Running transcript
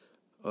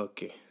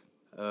Okay.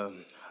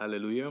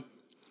 Hallelujah.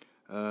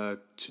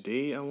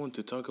 Today I want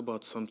to talk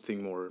about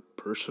something more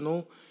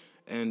personal,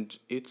 and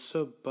it's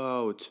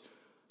about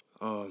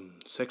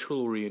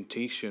sexual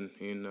orientation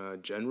in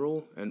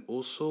general, and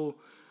also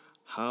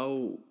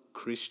how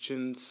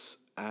Christians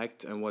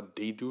act and what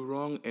they do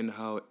wrong, and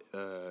how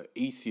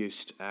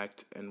atheists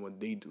act and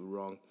what they do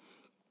wrong.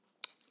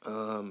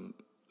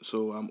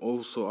 So I'm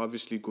also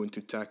obviously going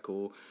to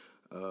tackle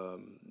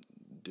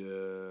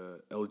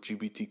the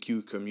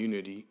LGBTQ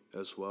community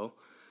as well.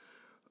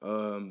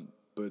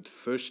 But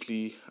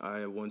firstly,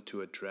 I want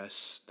to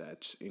address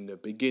that in the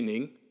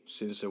beginning,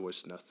 since there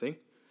was nothing,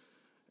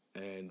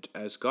 and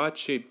as God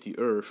shaped the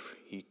earth,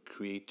 He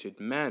created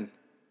man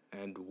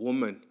and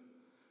woman,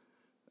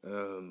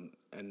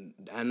 and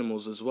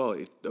animals as well.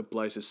 It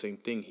applies the same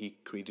thing. He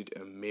created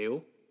a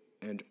male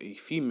and a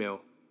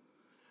female,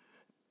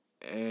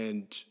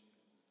 and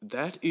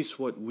that is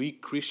what we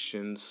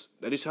Christians,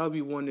 that is how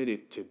we wanted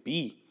it to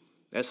be.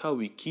 That's how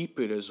we keep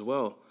it as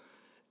well.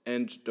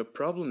 And the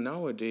problem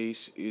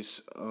nowadays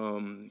is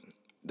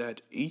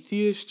that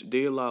atheists,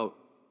 they allow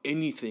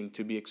anything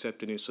to be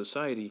accepted in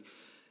society.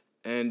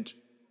 And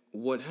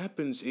what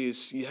happens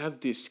is you have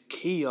this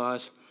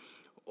chaos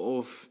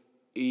of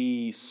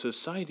a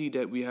society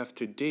that we have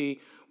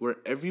today where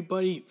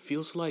everybody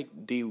feels like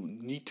they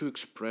need to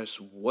express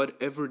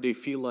whatever they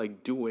feel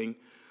like doing,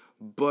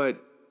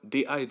 but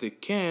they either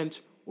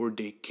can't or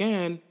they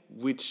can,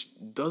 which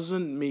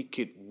doesn't make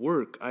it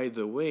work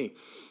either way.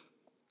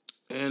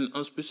 And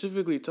I'm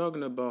specifically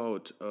talking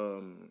about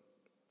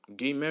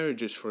gay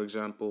marriages, for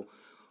example.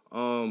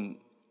 Um,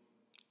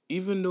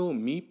 Even though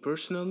me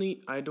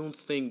personally, I don't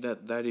think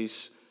that that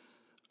is,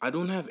 I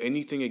don't have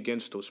anything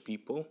against those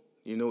people.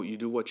 You know, you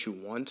do what you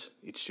want.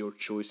 It's your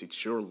choice.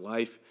 It's your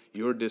life.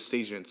 Your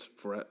decisions.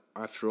 For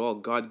after all,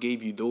 God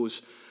gave you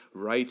those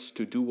rights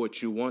to do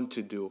what you want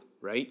to do,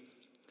 right?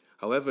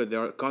 However, there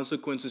are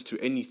consequences to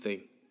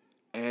anything,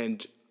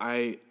 and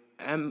I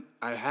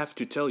have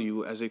to tell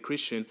you as a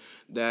Christian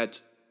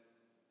that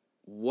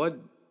what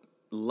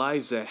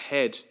lies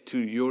ahead to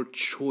your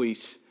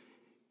choice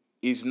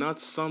is not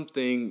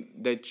something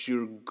that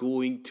you're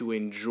going to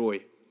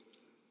enjoy.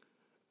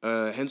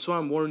 Hence why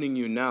I'm warning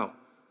you now.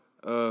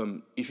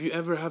 If you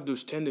ever have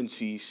those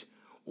tendencies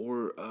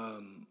or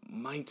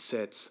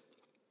mindsets,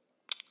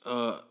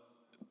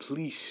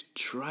 please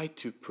try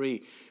to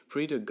pray.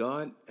 Pray to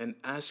God and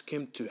ask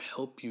Him to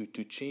help you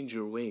to change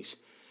your ways.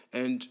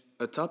 And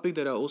a topic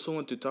that I also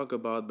want to talk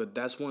about, but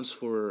that's once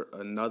for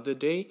another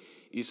day,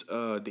 is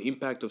the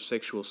impact of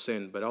sexual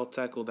sin. But I'll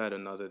tackle that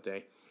another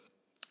day.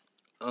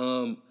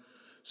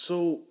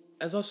 So,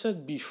 as I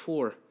said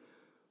before,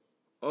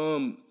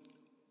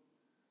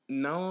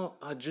 now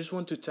I just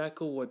want to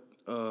tackle what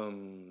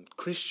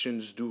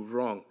Christians do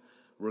wrong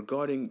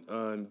regarding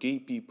gay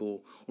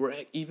people or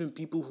even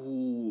people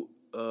who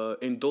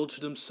indulge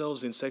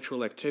themselves in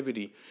sexual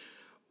activity.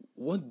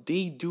 What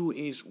they do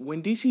is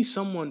when they see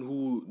someone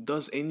who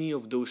does any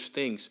of those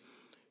things,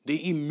 they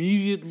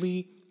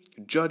immediately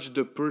judge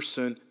the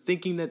person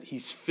thinking that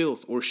he's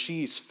filth or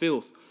she is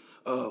filth.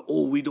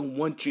 Oh, we don't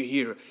want you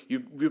here.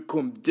 We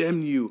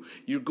condemn you.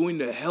 You're going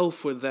to hell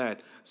for that.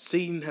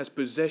 Satan has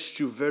possessed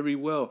you very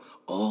well.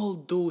 All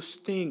those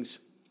things.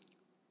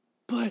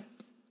 But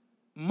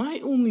my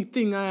only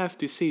thing I have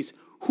to say is,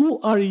 who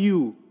are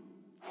you?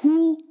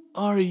 Who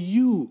are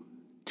you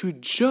to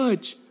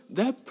judge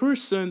that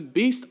person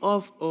based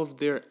off of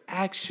their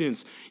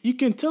actions? You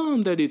can tell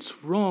them that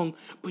it's wrong,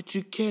 but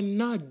you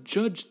cannot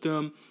judge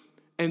them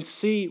and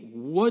say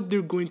what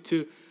they're going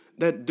to,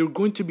 that they're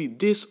going to be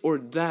this or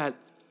that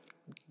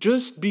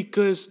just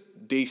because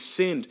they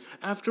sinned.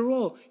 After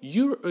all,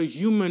 you're a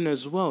human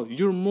as well.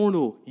 You're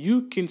mortal.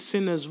 You can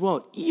sin as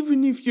well.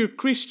 Even if you're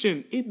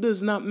Christian, it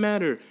does not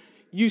matter.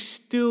 You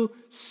still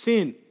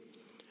sin.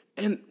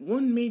 And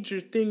one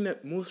major thing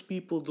that most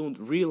people don't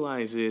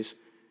realize is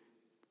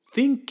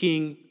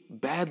thinking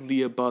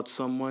badly about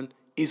someone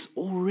is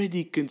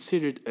already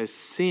considered a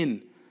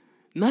sin.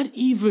 Not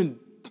even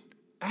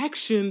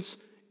actions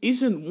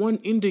isn't one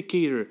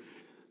indicator.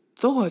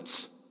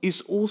 Thoughts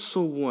is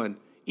also one.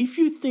 If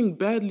you think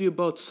badly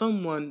about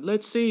someone,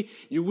 let's say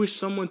you wish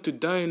someone to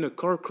die in a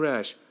car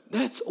crash,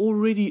 that's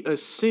already a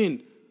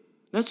sin.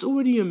 That's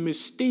already a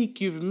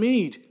mistake you've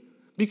made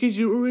because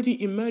you're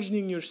already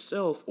imagining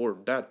yourself, or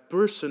that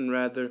person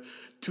rather,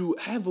 to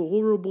have a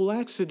horrible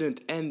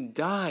accident and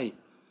die.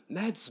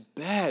 That's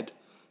bad.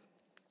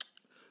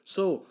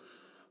 So,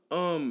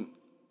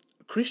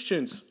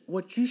 Christians,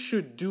 what you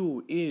should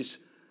do is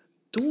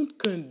don't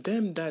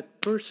condemn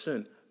that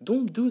person.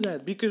 Don't do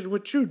that because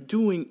what you're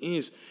doing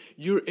is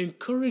you're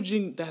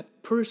encouraging that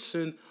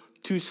person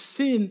to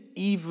sin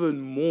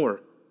even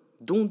more.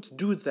 Don't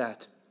do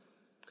that.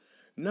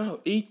 Now,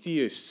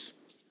 atheists.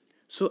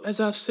 So, as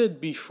I've said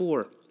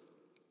before,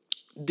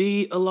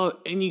 they allow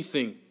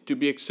anything to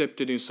be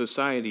accepted in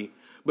society,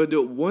 but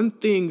the one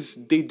things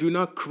they do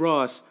not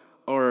cross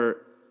are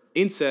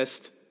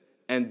incest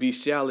and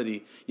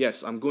bestiality.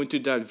 Yes, I'm going to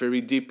dive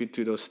very deep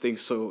into those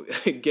things, so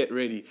get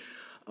ready.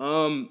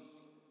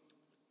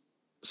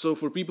 So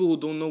for people who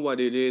don't know what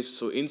it is,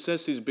 so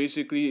incest is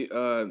basically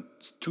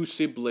two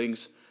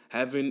siblings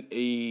having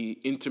a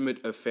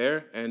intimate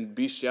affair, and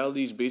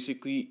bestiality is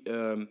basically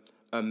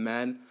a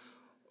man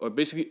or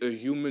basically a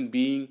human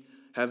being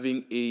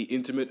having a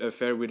intimate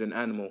affair with an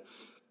animal.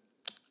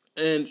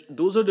 And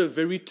those are the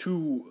very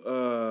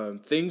two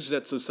things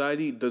that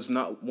society does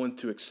not want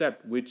to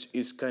accept, which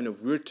is kind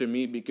of weird to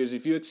me because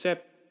if you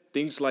accept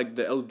things like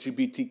the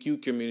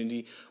LGBTQ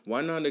community,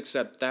 why not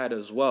accept that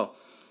as well?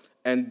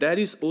 And that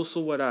is also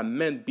what I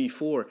meant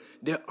before.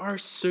 There are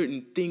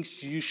certain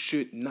things you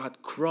should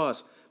not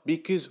cross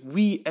because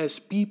we as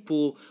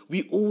people,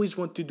 we always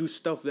want to do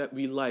stuff that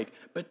we like.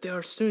 But there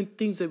are certain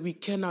things that we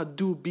cannot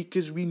do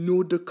because we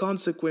know the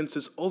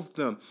consequences of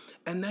them.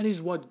 And that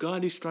is what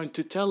God is trying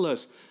to tell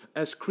us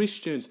as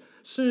Christians.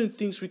 Certain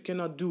things we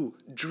cannot do: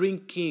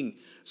 drinking,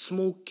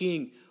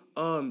 smoking,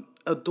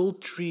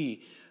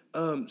 adultery,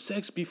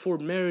 sex before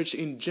marriage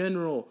in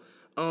general,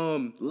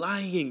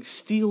 lying,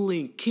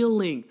 stealing,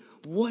 killing,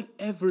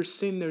 whatever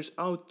sin there's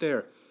out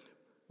there.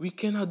 We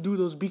cannot do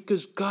those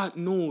because God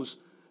knows,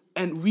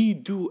 and we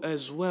do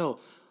as well,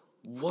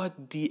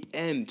 what the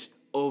end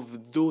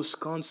of those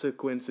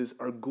consequences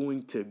are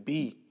going to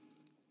be.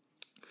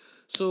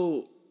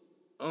 So,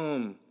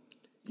 um,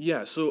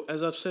 yeah, so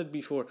as I've said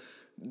before,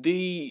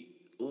 they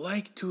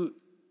like to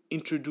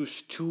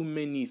introduce too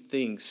many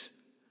things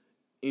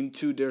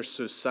into their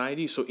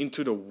society, so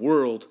into the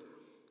world,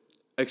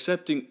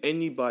 accepting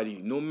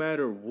anybody, no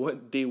matter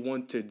what they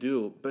want to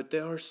do. But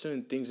there are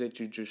certain things that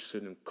you just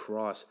shouldn't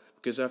cross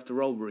because,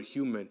 after all, we're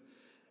human.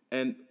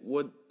 And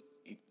what,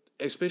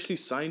 especially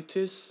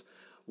scientists,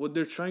 what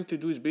they're trying to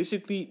do is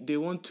basically they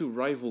want to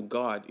rival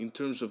God in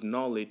terms of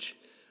knowledge,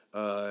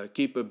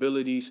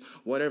 capabilities,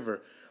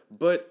 whatever.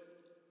 But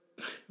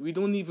we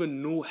don't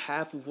even know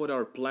half of what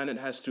our planet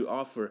has to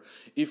offer.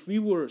 If we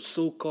were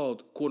so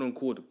called quote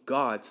unquote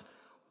gods,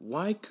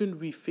 why couldn't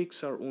we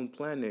fix our own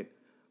planet?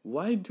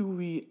 Why do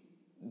we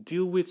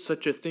deal with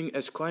such a thing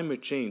as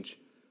climate change?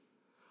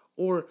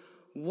 Or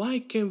why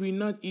can we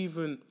not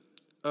even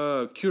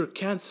cure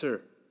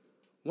cancer?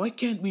 Why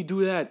can't we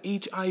do that?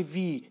 HIV,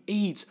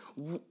 AIDS,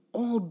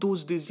 all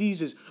those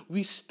diseases,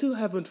 we still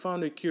haven't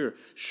found a cure.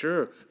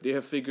 Sure, they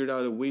have figured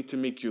out a way to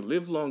make you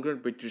live longer,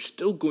 but you're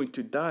still going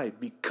to die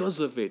because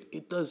of it.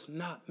 It does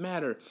not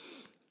matter.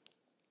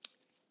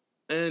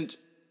 And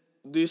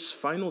this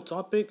final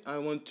topic I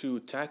want to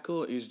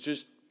tackle is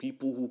just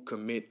people who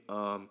commit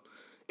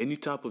any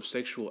type of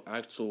sexual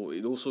act. So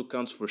it also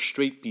counts for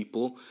straight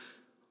people.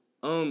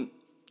 Um,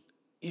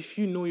 if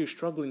you know you're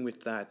struggling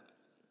with that,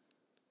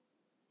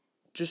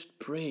 just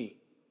pray.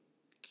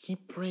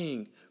 Keep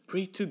praying.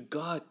 Pray to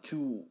God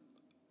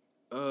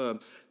uh,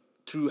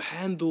 to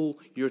handle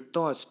your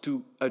thoughts,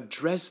 to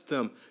address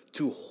them,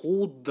 to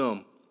hold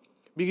them.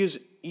 Because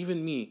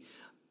even me,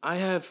 I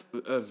have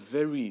a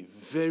very,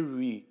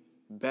 very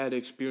bad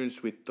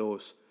experience with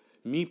those.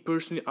 Me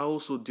personally, I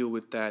also deal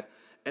with that.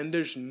 And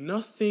there's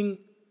nothing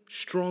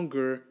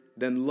stronger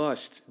than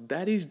lust.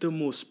 That is the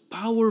most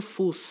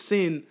powerful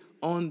sin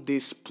on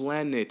this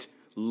planet.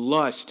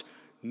 Lust.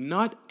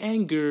 Not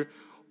anger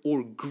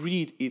or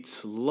greed,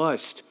 it's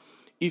lust.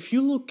 If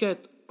you look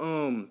at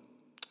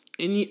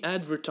any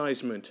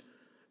advertisement,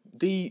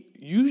 they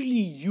usually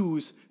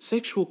use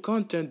sexual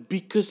content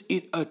because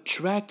it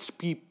attracts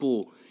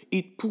people.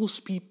 It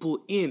pulls people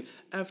in.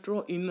 After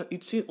all,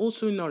 it's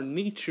also in our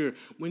nature.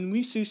 When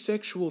we see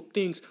sexual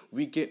things,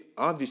 we get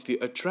obviously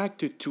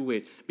attracted to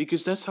it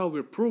because that's how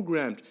we're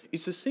programmed.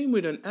 It's the same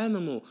with an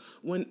animal.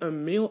 When a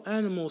male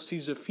animal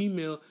sees a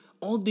female,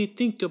 all they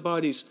think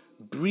about is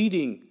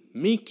breeding,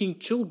 making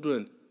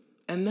children.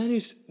 And that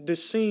is the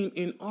same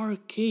in our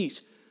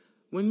case.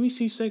 When we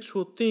see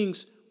sexual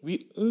things,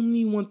 we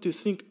only want to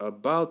think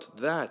about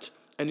that.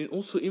 And it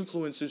also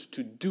influences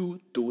to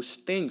do those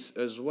things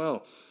as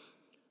well.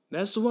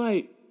 That's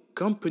why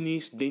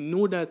companies, they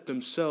know that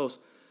themselves.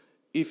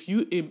 If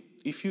you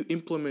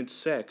implement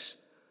sex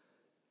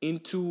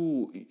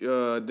into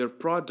their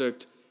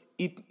product,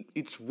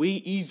 it's way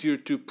easier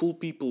to pull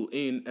people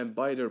in and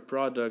buy their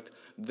product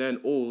than,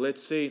 oh,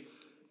 let's say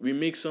we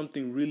make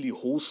something really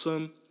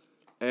wholesome,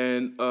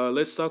 and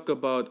let's talk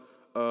about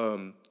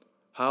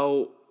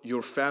how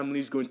your family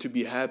is going to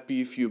be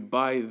happy if you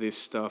buy this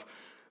stuff.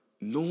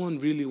 No one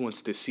really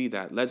wants to see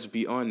that. Let's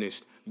be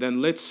honest.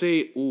 Then let's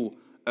say, oh,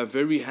 a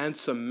very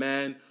handsome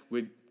man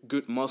with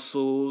good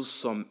muscles,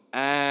 some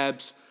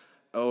abs,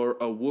 or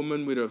a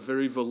woman with a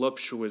very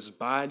voluptuous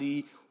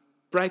body,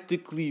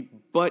 practically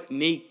butt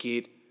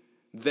naked,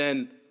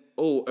 then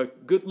oh, a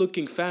good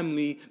looking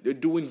family, they're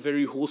doing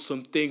very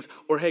wholesome things,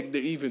 or heck,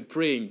 they're even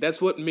praying.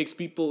 That's what makes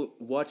people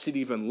watch it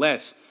even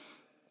less.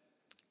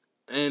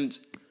 And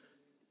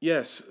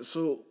yes,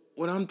 so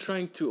what I'm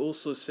trying to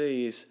also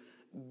say is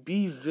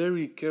be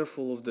very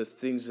careful of the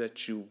things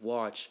that you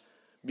watch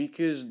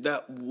because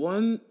that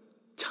one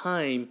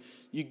time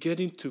you get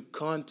into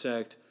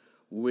contact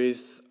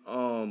with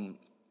a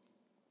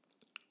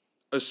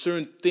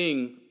certain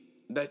thing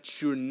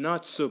that you're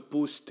not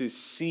supposed to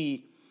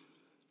see,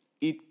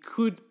 it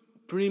could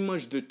pretty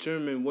much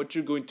determine what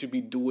you're going to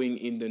be doing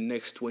in the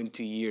next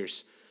 20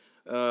 years.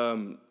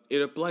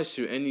 It applies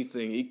to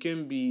anything. It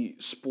can be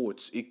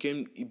sports, it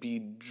can be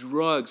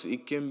drugs,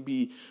 it can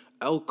be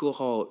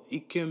alcohol,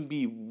 it can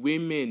be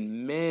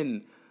women,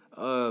 men,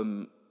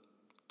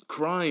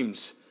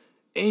 crimes,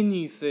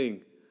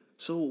 anything.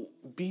 So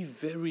be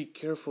very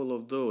careful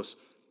of those.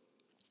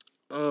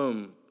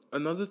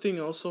 Another thing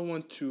I also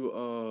want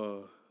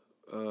to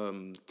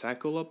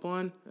tackle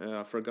upon,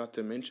 I forgot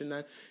to mention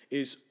that,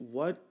 is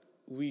what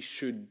we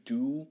should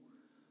do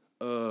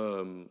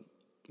um,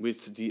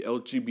 with the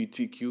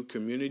LGBTQ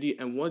community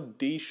and what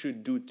they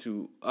should do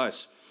to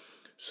us.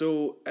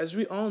 So, as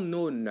we all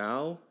know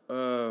now,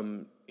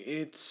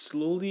 it's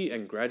slowly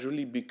and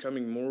gradually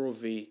becoming more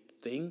of a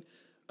thing.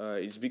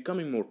 It's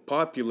becoming more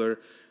popular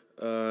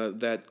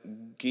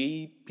that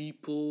gay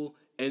people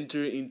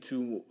enter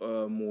into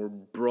more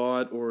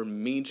broad or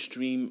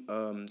mainstream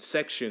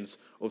sections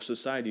of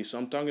society. So,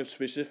 I'm talking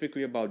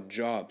specifically about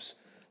jobs.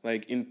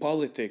 Like in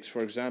politics,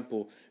 for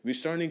example, we're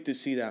starting to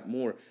see that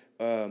more.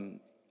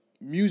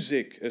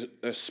 Music,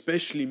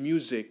 especially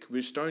music,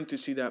 we're starting to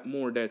see that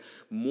more, that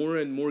more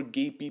and more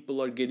gay people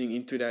are getting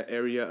into that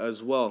area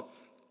as well.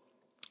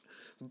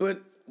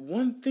 But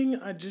one thing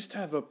I just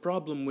have a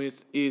problem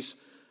with is,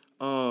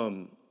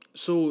 um,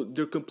 so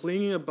they're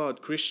complaining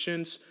about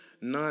Christians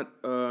not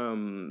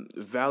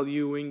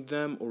valuing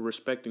them or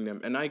respecting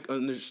them, and I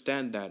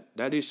understand that.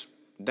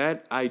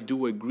 That I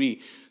do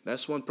agree.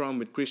 That's one problem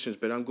with Christians,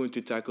 but I'm going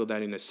to tackle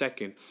that in a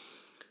second.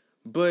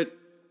 But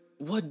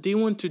what they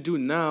want to do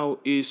now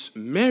is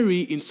marry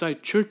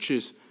inside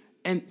churches.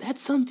 And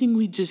that's something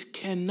we just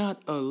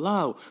cannot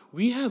allow.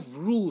 We have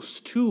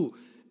rules too.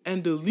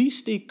 And the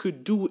least they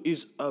could do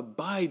is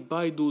abide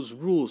by those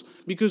rules.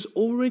 Because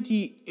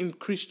already in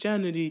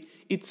Christianity,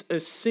 it's a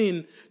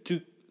sin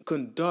to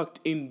conduct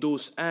in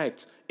those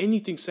acts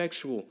anything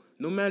sexual.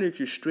 No matter if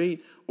you're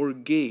straight or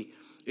gay,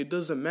 it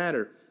doesn't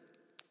matter.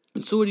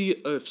 It's already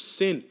a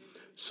sin.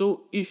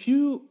 So if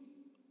you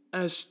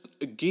as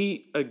a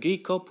gay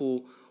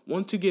couple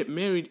want to get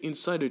married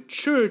inside a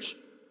church,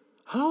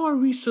 how are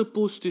we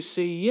supposed to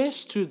say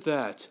yes to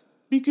that?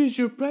 Because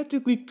you're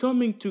practically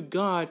coming to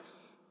God,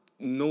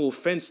 no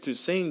offense to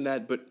saying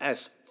that, but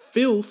as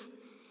filth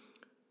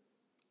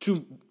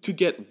to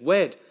get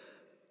wed.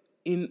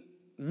 In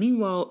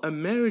Meanwhile, a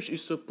marriage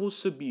is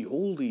supposed to be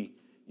holy.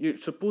 You're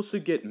supposed to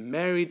get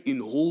married in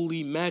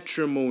holy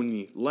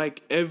matrimony,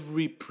 like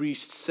every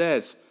priest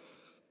says.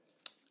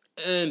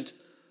 And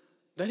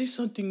that is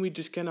something we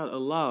just cannot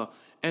allow.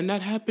 And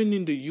that happened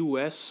in the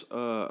US,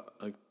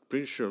 I'm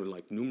pretty sure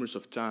like numerous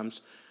of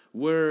times,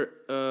 where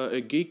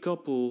a gay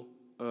couple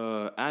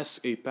asked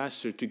a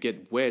pastor to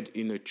get wed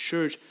in a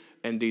church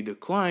and they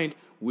declined,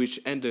 which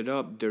ended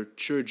up their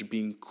church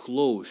being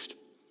closed.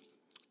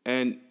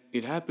 And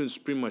it happens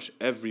pretty much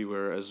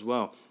everywhere as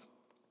well.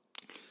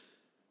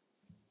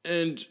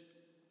 And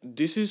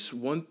this is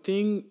one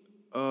thing,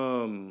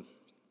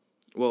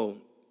 well,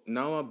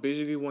 now I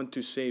basically want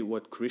to say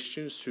what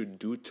Christians should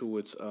do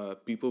towards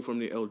people from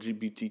the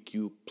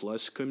LGBTQ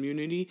plus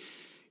community.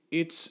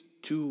 It's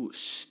to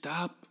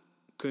stop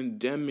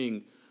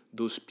condemning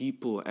those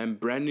people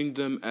and branding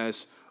them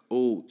as,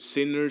 oh,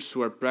 sinners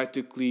who are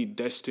practically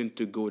destined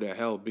to go to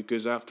hell.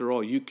 Because after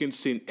all, you can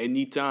sin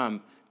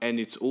anytime and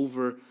it's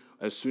over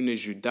as soon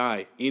as you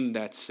die in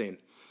that sin.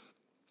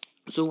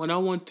 So what I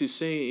want to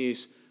say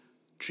is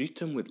treat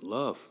them with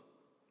love.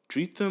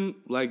 Treat them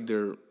like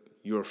they're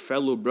your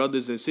fellow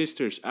brothers and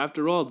sisters.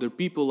 After all, they're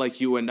people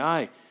like you and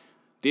I.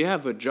 They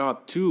have a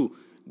job too.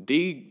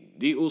 They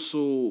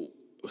also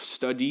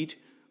studied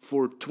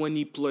for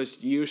 20 plus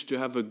years to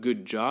have a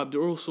good job.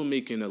 They're also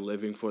making a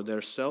living for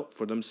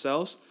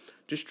themselves.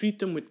 Just treat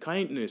them with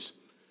kindness.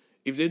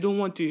 If they don't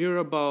want to hear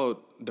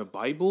about the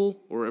Bible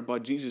or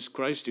about Jesus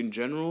Christ in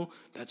general,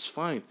 that's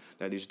fine.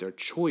 That is their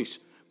choice.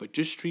 But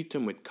just treat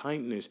them with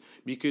kindness,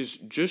 because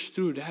just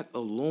through that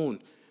alone,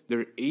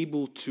 they're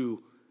able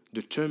to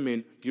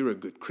determine you're a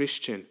good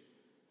Christian.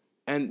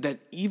 And that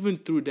even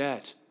through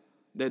that,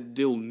 that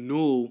they'll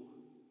know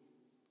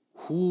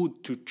who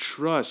to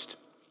trust.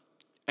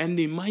 And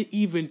they might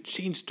even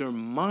change their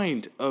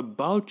mind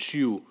about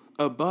you,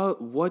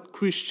 about what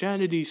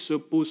Christianity is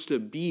supposed to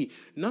be.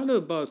 Not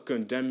about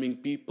condemning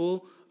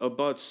people,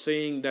 about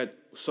saying that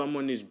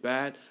someone is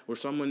bad or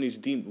someone is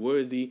deemed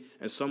worthy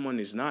and someone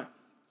is not.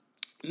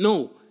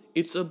 No,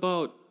 it's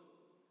about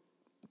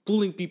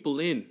pulling people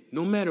in,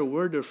 no matter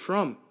where they're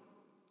from.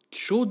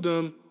 Show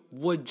them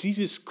what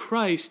Jesus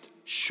Christ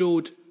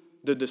showed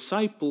the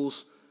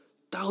disciples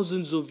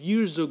thousands of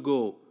years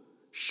ago.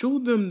 Show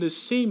them the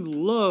same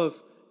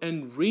love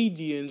and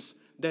radiance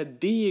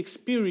that they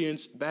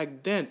experienced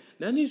back then.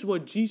 That is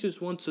what Jesus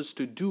wants us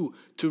to do,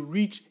 to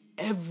reach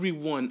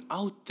everyone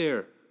out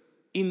there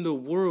in the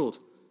world.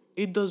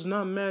 It does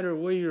not matter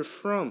where you're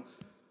from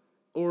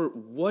or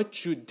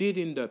what you did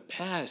in the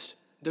past.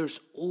 There's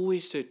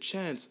always a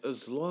chance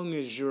as long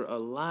as you're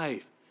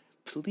alive.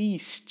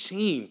 Please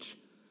change.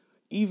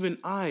 Even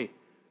I,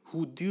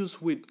 who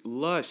deals with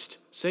lust,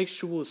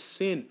 sexual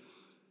sin,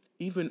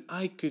 even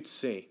I could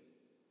say,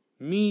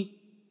 Me,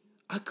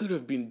 I could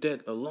have been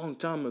dead a long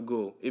time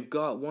ago if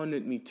God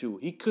wanted me to.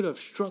 He could have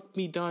struck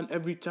me down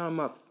every time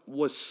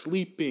was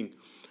sleeping,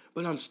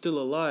 but I'm still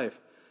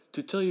alive.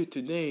 To tell you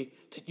today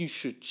that you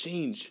should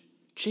change.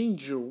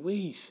 Change your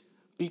ways,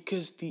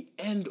 because the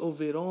end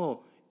of it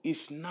all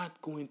is not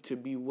going to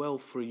be well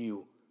for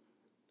you.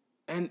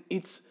 And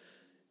it's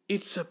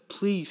a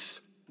place.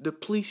 The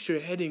place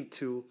you're heading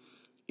to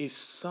is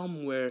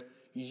somewhere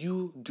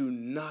you do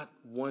not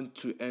want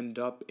to end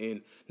up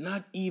in.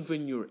 Not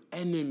even your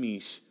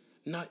enemies,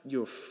 not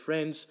your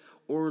friends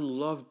or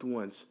loved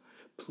ones.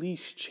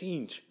 Please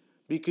change,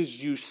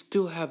 because you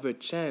still have a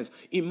chance.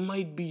 It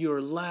might be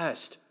your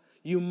last.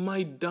 You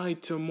might die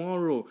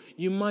tomorrow.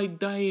 You might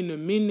die in a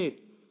minute.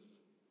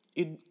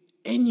 It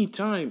any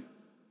time.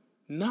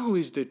 Now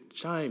is the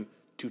time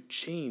to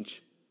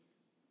change,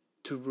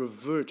 to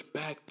revert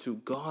back to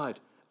God.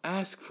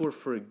 Ask for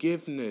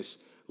forgiveness.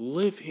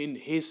 Live in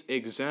His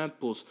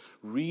examples.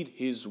 Read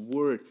His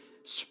word.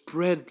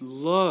 Spread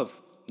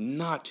love,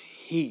 not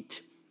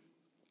hate.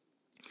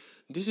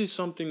 This is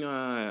something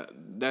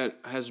that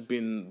has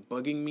been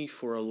bugging me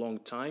for a long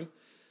time.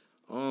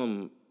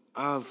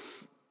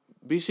 I've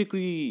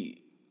basically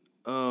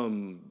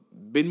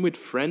been with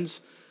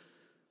friends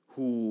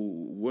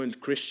who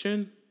weren't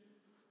Christian,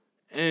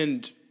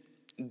 and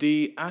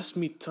they asked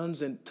me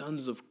tons and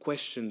tons of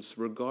questions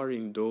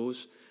regarding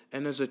those.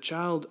 And as a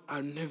child,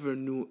 I never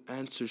knew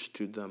answers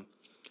to them.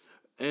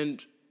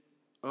 And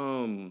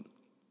um,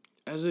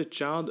 as a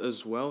child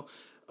as well,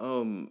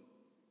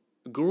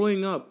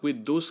 growing up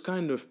with those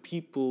kind of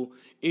people,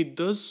 it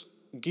does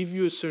give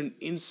you a certain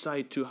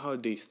insight to how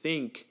they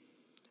think.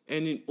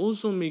 And it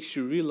also makes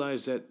you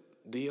realize that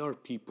they are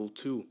people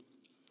too.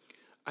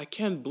 I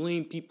can't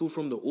blame people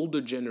from the older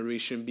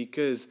generation,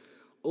 because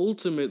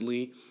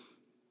ultimately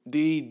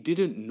they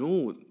didn't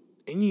know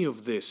any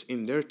of this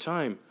in their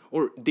time.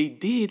 Or they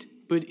did,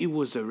 but it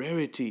was a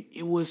rarity.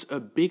 It was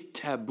a big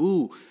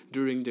taboo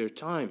during their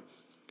time.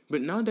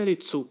 But now that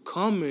it's so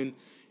common,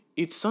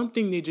 it's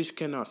something they just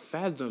cannot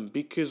fathom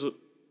because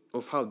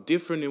of how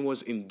different it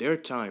was in their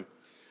time.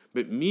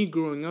 But me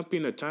growing up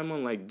in a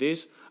timeline like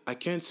this, I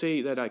can't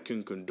say that I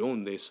can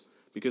condone this,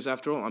 because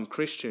after all, I'm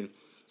Christian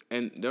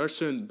and there are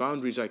certain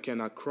boundaries I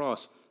cannot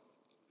cross.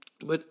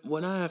 But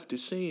what I have to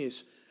say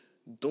is,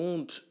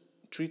 don't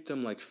treat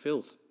them like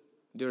filth.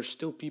 They're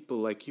still people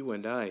like you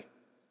and I.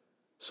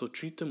 So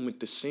treat them with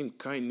the same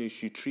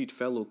kindness you treat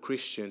fellow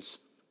Christians.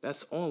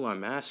 That's all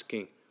I'm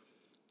asking.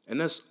 And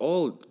that's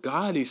all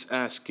God is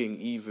asking,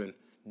 even.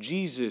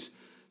 Jesus,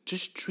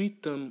 just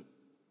treat them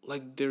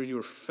like they're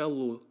your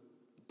fellow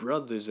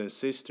brothers and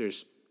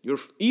sisters.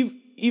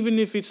 Even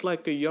if it's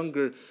like a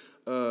younger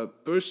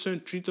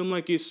person, treat them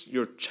like it's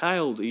your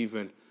child,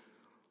 even.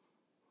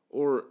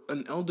 Or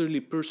an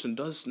elderly person,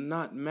 does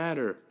not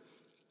matter.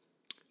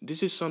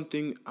 This is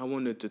something I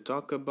wanted to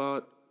talk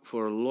about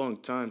for a long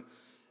time.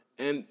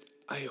 And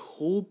I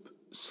hope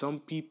some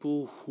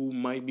people who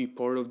might be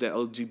part of the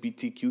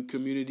LGBTQ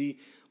community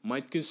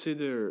might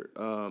consider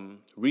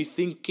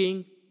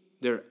rethinking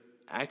their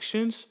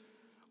actions.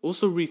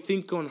 Also,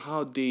 rethink on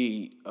how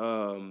they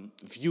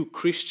view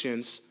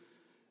Christians,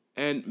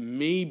 and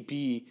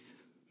maybe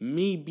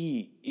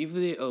if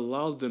they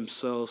allow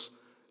themselves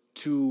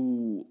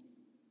to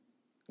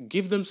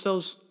give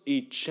themselves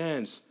a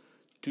chance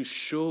to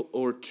show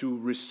or to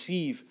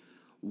receive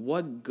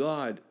what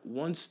God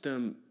wants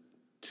them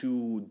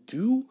to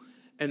do,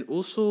 and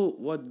also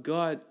what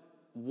God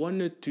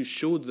wanted to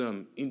show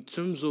them in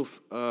terms of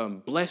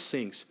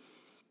blessings,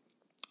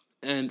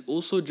 and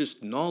also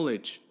just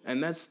knowledge.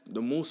 And that's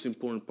the most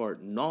important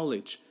part,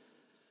 knowledge.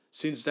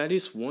 Since that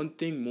is one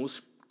thing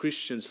most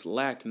Christians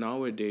lack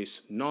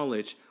nowadays,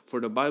 knowledge. For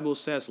the Bible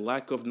says,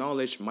 lack of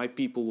knowledge, my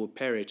people will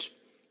perish.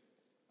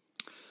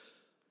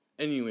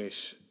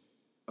 Anyways,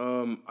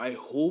 I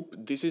hope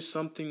this is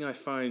something I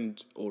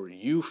find, or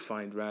you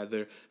find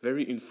rather,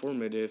 very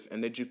informative,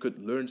 and that you could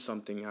learn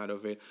something out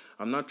of it.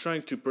 I'm not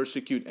trying to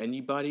persecute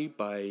anybody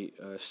by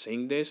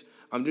saying this.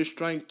 I'm just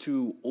trying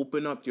to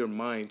open up your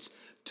minds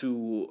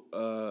to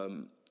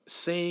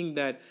saying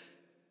that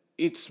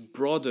it's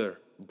broader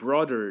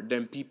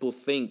than people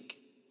think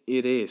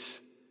it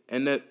is,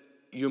 and that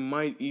you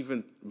might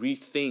even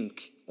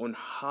rethink on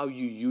how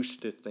you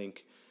used to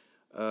think.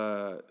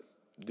 Uh,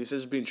 this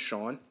has been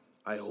Sean.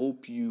 I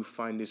hope you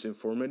find this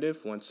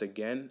informative once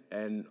again,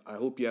 and I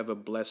hope you have a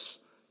blessed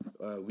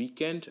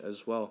weekend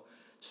as well.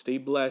 Stay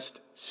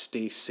blessed,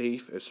 stay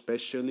safe,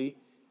 especially.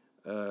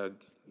 Uh,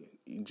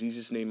 in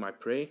Jesus' name I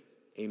pray.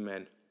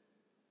 Amen.